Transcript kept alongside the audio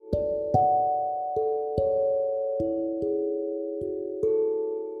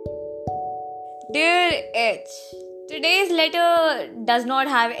Dear H, today's letter does not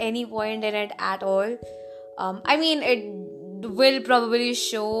have any point in it at all. It will probably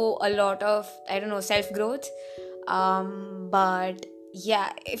show a lot of, self growth. But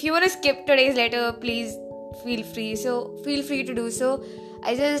yeah, if you want to skip today's letter, please feel free to do so.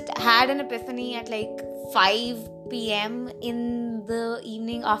 I just had an epiphany at like 5 p.m. in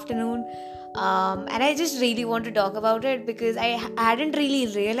the afternoon. And I just really want to talk about it because I hadn't really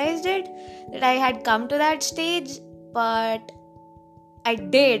realized it that I had come to that stage, but I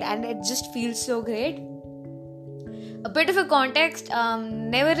did, and it just feels so great. A bit of a context,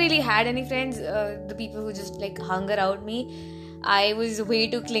 never really had any friends, the people who just like hung around me. I was way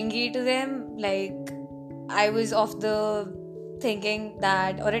too clingy to them. Like, I was of the thinking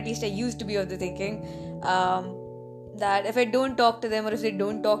that, or at least I used to be of the thinking, that if I don't talk to them or if they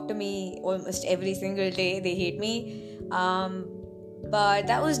don't talk to me almost every single day, they hate me. But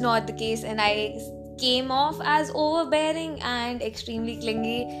that was not the case, and I came off as overbearing and extremely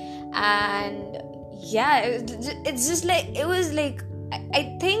clingy. And yeah, it's just like, it was like,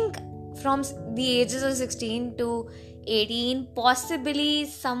 I think from the ages of 16 to 18, possibly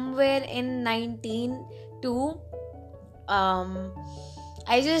somewhere in 19 to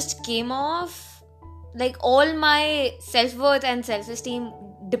I just came off, like, all my self-worth and self-esteem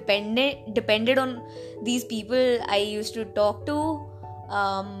depended on these people I used to talk to,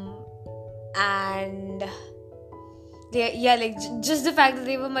 and just the fact that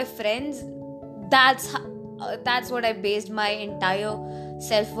they were my friends, that's what I based my entire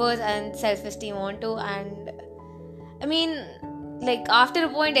self-worth and self-esteem onto. And I mean, like, after a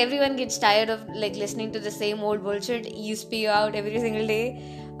point, everyone gets tired of like listening to the same old bullshit you spew out every single day.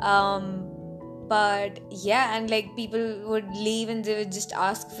 But yeah, and like, people would leave and they would just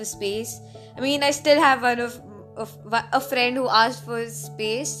ask for space. I mean, I still have one of a friend who asked for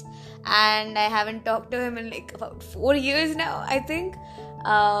space, and I haven't talked to him in like about 4 years now, I think.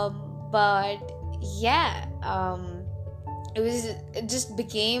 But yeah, it just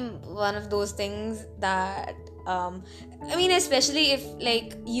became one of those things that especially if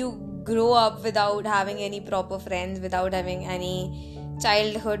like you grow up without having any proper friends, without having any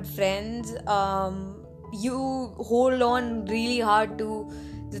childhood friends, you hold on really hard to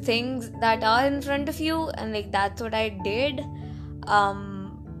the things that are in front of you, and like, that's what I did.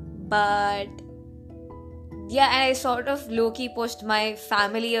 But yeah, and I sort of low-key pushed my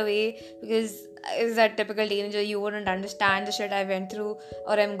family away because as a typical teenager, you wouldn't understand the shit I went through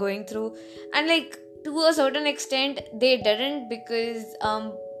or I'm going through. And like, to a certain extent, they didn't, because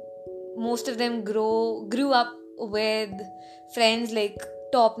most of them grew up with friends, like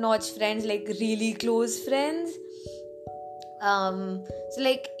top-notch friends, like really close friends. So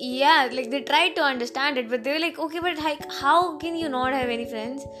like, yeah, like, they tried to understand it, but they were like, okay, but like, how can you not have any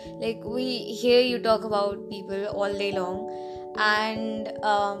friends? Like, we hear you talk about people all day long. And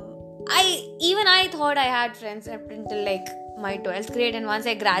I thought I had friends up until like my 12th grade, and once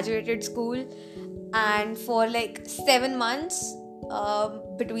I graduated school, and for like 7 months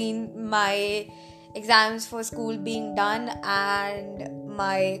between my exams for school being done and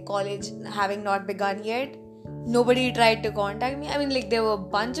my college having not begun yet, nobody tried to contact me. I mean, like, there were a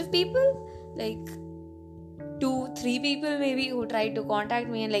bunch of people, like 2-3 people maybe, who tried to contact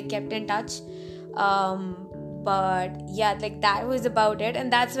me and like kept in touch. But yeah, like, that was about it.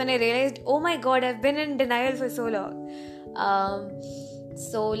 And that's when I realized, oh my god, I've been in denial for so long.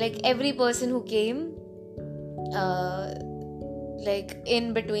 So like, every person who came like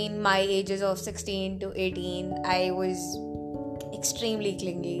in between my ages of 16 to 18, I was extremely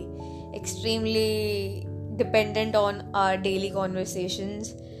clingy, extremely dependent on our daily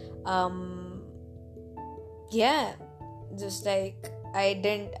conversations. Yeah, just like, I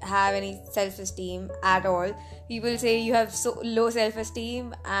didn't have any self-esteem at all. People say you have so low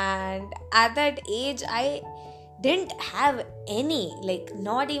self-esteem, and at that age I didn't have any, like,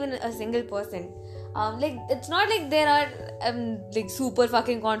 not even a single percent. Like, it's not like I'm like super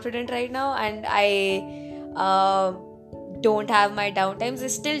fucking confident right now, and I don't have my downtimes. I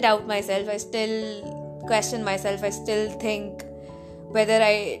still doubt myself, I still question myself, I still think whether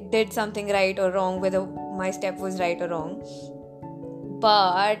I did something right or wrong, whether my step was right or wrong.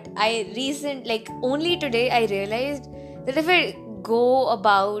 But only today I realized that if I go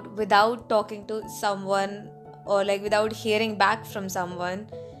about without talking to someone, or like without hearing back from someone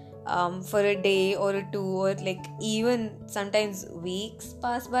for a day or a two, or like even sometimes weeks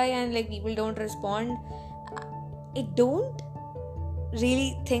pass by and like people don't respond, I don't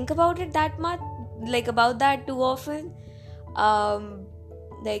really think about it that much, like about that too often.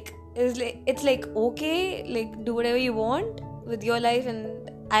 Like, it's like, okay, like, do whatever you want with your life,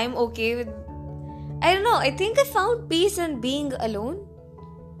 and I'm okay with I don't know, I think I found peace in being alone.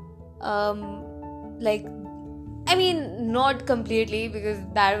 Like, I mean, not completely, because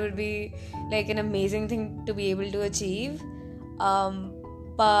that would be like an amazing thing to be able to achieve.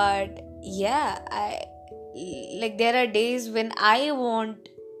 But yeah, like there are days when I want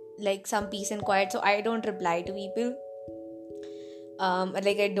like some peace and quiet, so I don't reply to people.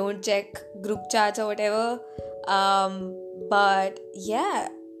 Like I don't check group chats or whatever. But yeah,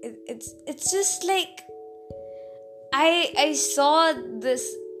 it's just like I saw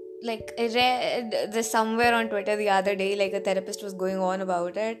this, like I read this somewhere on Twitter the other day, like a therapist was going on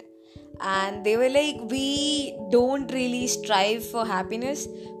about it, and they were like, we don't really strive for happiness.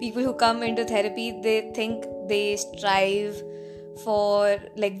 People who come into therapy, they think they strive for,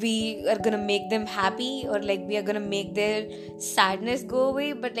 like, we are gonna make them happy, or like we are gonna make their sadness go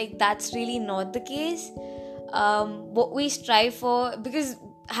away, but like that's really not the case. What we strive for, because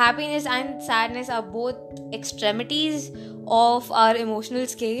happiness and sadness are both extremities of our emotional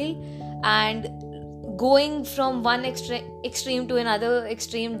scale, and going from one extreme to another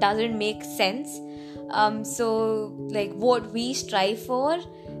extreme doesn't make sense. So like what we strive for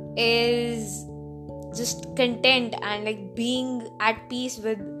is just content and like being at peace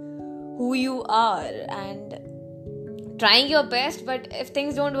with who you are and trying your best. But if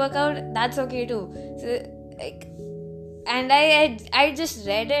things don't work out, that's okay too. So like, and I just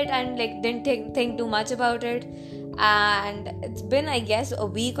read it and like didn't think too much about it, and it's been, I guess, a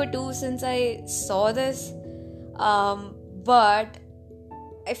week or two since I saw this, but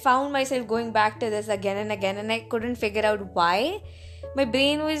I found myself going back to this again and again, and I couldn't figure out why. My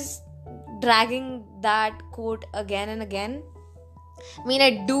brain was dragging that quote again and again. I mean,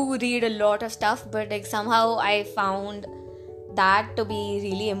 I do read a lot of stuff, but like somehow I found that to be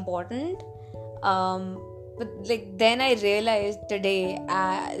really important. But like then I realized today,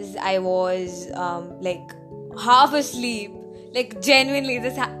 as I was like half asleep, like genuinely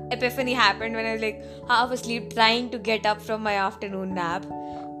this epiphany happened when I was like half asleep trying to get up from my afternoon nap,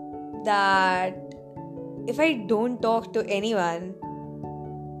 that if I don't talk to anyone,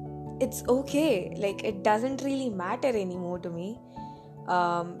 it's okay. Like it doesn't really matter anymore to me.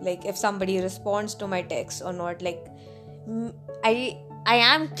 Like if somebody responds to my text or not, like I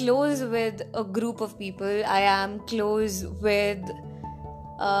am close with a group of people. I am close with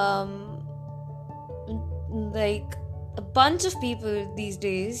like a bunch of people these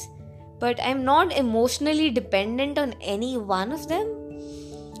days, but I'm not emotionally dependent on any one of them.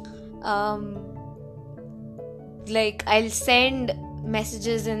 Like I'll send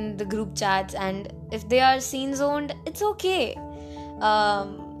messages in the group chats, and if they are scene zoned, it's okay.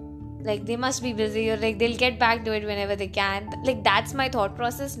 Like they must be busy, or like they'll get back to it whenever they can. Like that's my thought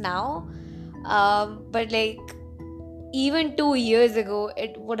process now. But like even 2 years ago,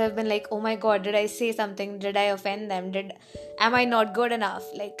 it would have been like, oh my god, did I say something? Did I offend them? Am I not good enough?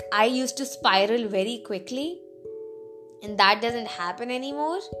 Like I used to spiral very quickly, and that doesn't happen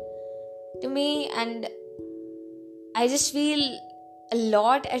anymore to me, and I just feel a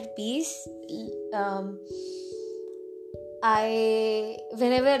lot at peace.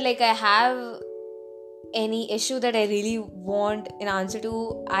 Whenever like I have any issue that I really want an answer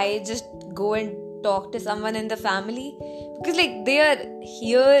to, I just go and talk to someone in the family, because like they are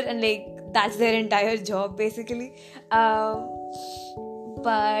here and like that's their entire job basically.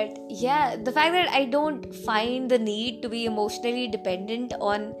 But yeah, the fact that I don't find the need to be emotionally dependent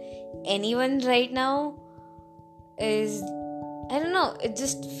on anyone right now is, I don't know, it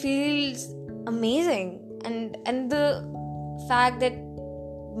just feels amazing. And the fact that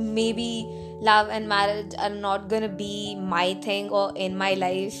maybe love and marriage are not gonna be my thing or in my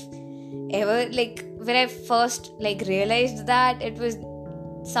life ever, like when I first like realized that, it was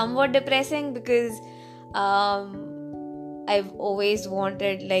somewhat depressing, because I've always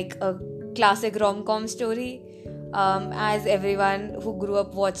wanted like a classic rom-com story, as everyone who grew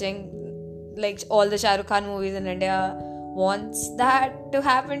up watching like all the Shah Rukh Khan movies in India wants that to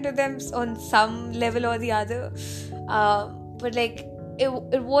happen to them on some level or the other. But like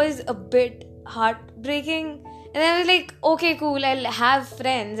it was a bit heartbreaking, and I was like, okay, cool, I'll have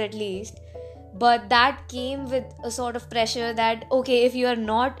friends at least. But that came with a sort of pressure that, okay, if you are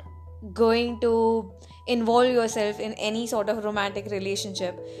not going to involve yourself in any sort of romantic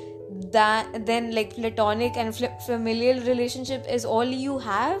relationship, that then like platonic and familial relationship is all you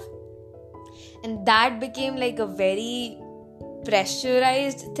have. And that became like a very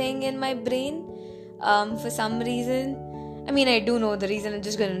pressurized thing in my brain, for some reason. I mean, I do know the reason. I'm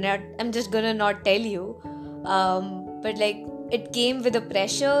just gonna not tell you. But like it came with a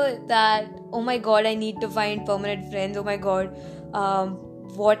pressure that, oh my god, I need to find permanent friends. Oh my god,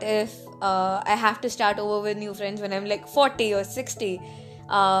 what if I have to start over with new friends when I'm like 40 or 60?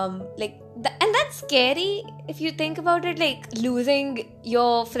 And that's scary if you think about it, like losing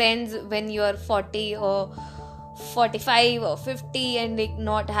your friends when you're 40 or 45 or 50 and like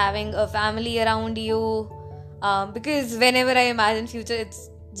not having a family around you. Because whenever I imagine future, it's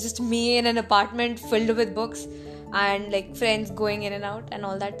just me in an apartment filled with books and like friends going in and out and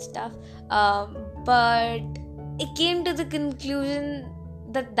all that stuff. But I came to the conclusion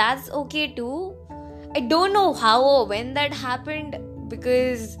that that's okay too. I don't know how or when that happened,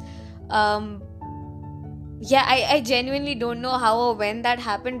 because I genuinely don't know how or when that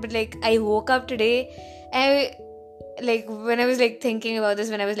happened. But like I woke up today, and like when I was like thinking about this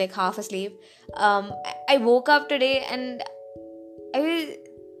when I was like half asleep, I woke up today and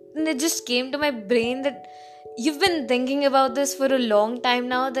it just came to my brain that you've been thinking about this for a long time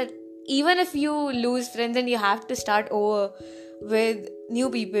now, that even if you lose friends and you have to start over with new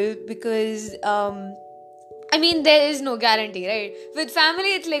people, because there is no guarantee, right? With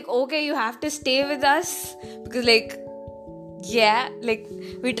family, it's like, okay, you have to stay with us because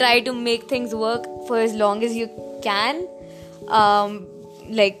we try to make things work for as long as you can. I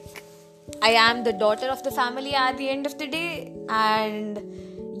am the daughter of the family at the end of the day, and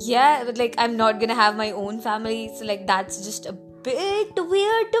but like I'm not gonna have my own family, so like that's just a bit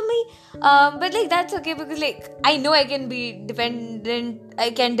weird to me. But like that's okay, because like I know I can be dependent.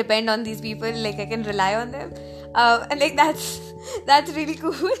 I can depend on these people. Like I can rely on them, and like that's really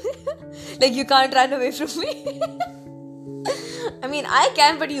cool. Like you can't run away from me. I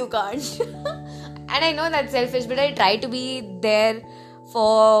can, but you can't. And I know that's selfish, but I try to be there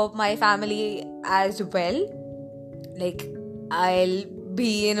for my family as well. Like I'll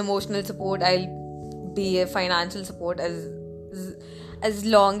be an emotional support, I'll be a financial support as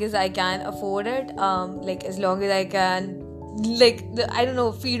long as I can afford it. As long as I can,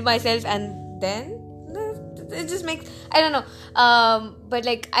 feed myself, and then it just makes, I don't know. But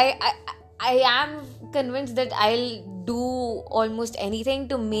like I am convinced that I'll do almost anything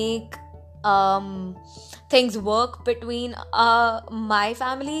to make things work between my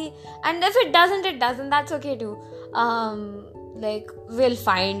family, and if it doesn't, that's okay too. We'll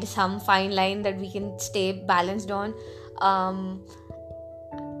find some fine line that we can stay balanced on.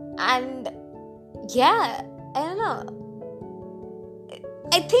 And yeah, I don't know,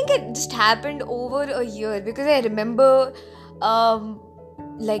 I think it just happened over a year, because I remember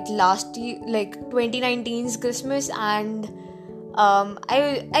last year, 2019's Christmas, and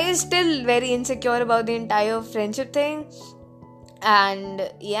I was still very insecure about the entire friendship thing. And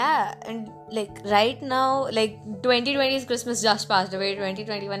right now, 2020's Christmas just passed away,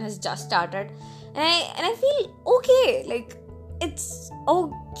 2021 has just started, and I feel okay. Like it's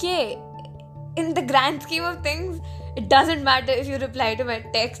okay in the grand scheme of things. It doesn't matter if you reply to my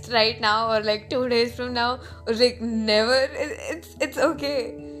text right now or 2 days from now or never. It's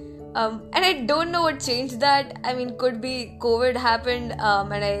okay. And I don't know what changed that. Could be COVID happened,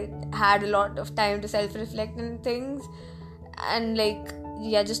 and I had a lot of time to self-reflect on things, and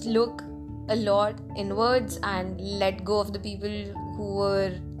just look a lot inwards and let go of the people who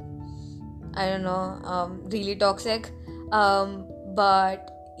were, really toxic.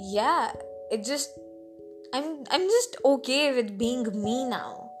 But yeah, it just, I'm just okay with being me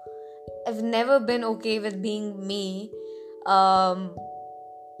now. I've never been okay with being me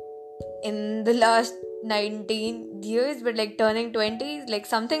in the last 19 years, but turning 20,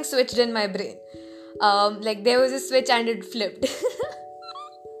 something switched in my brain. There was a switch and it flipped.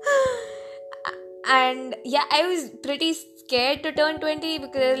 And yeah, I was pretty scared to turn 20,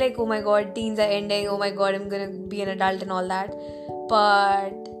 because I was oh my god, teens are ending, oh my god, I'm gonna be an adult and all that.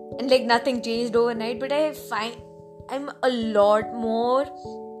 And nothing changed overnight, but I find I'm a lot more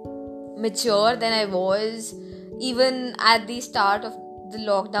mature than I was even at the start of the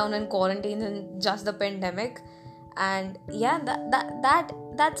lockdown and quarantine and just the pandemic. And yeah,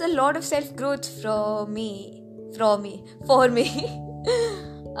 that's a lot of self-growth for me.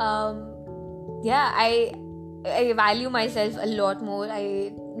 I value myself a lot more.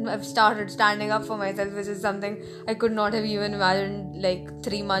 I've started standing up for myself, which is something I could not have even imagined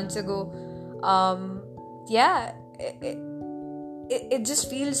 3 months ago. It just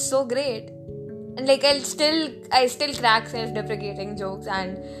feels so great. And I still crack self-deprecating jokes,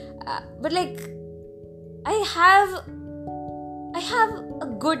 and but I have a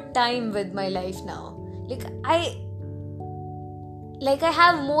good time with my life now. I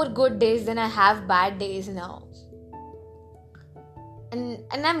have more good days than I have bad days now. And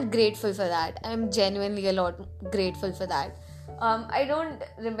I'm grateful for that. I'm genuinely a lot grateful for that. I don't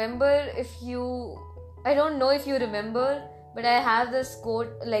know if you remember but I have this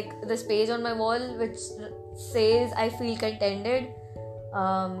quote, like this page on my wall which says I feel contented.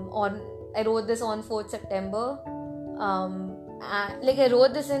 I wrote this on 4th September. Like I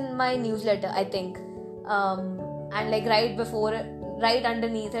wrote this in my newsletter, I think. And like right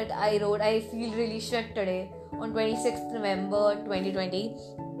underneath it, I wrote, I feel really shit today on 26th November 2020.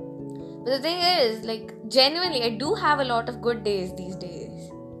 But the thing is, like, genuinely, I do have a lot of good days these days.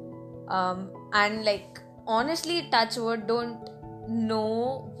 And like, honestly, touch wood, don't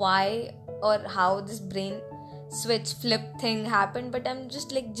know why or how this brain switch flip thing happened, but I'm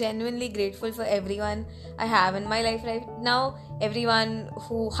just like genuinely grateful for everyone I have in my life right now. Everyone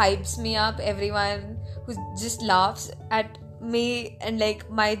who hypes me up, everyone who just laughs at me and like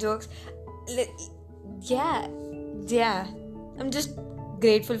my jokes. Yeah, I'm just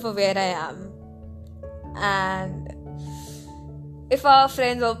grateful for where I am. And if our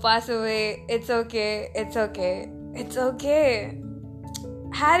friends all pass away, it's okay.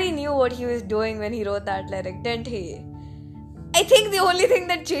 Harry knew what he was doing when he wrote that lyric, didn't he? I think the only thing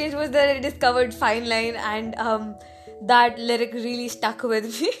that changed was that I discovered Fine Line, and that lyric really stuck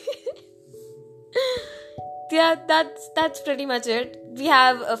with me. Yeah, that's pretty much it. We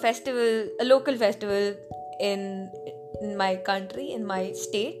have a local festival in my country, in my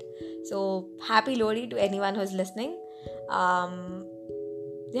state. So happy Lodi to anyone who's listening.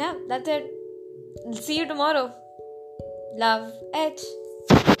 Yeah, that's it. See you tomorrow. Love, H.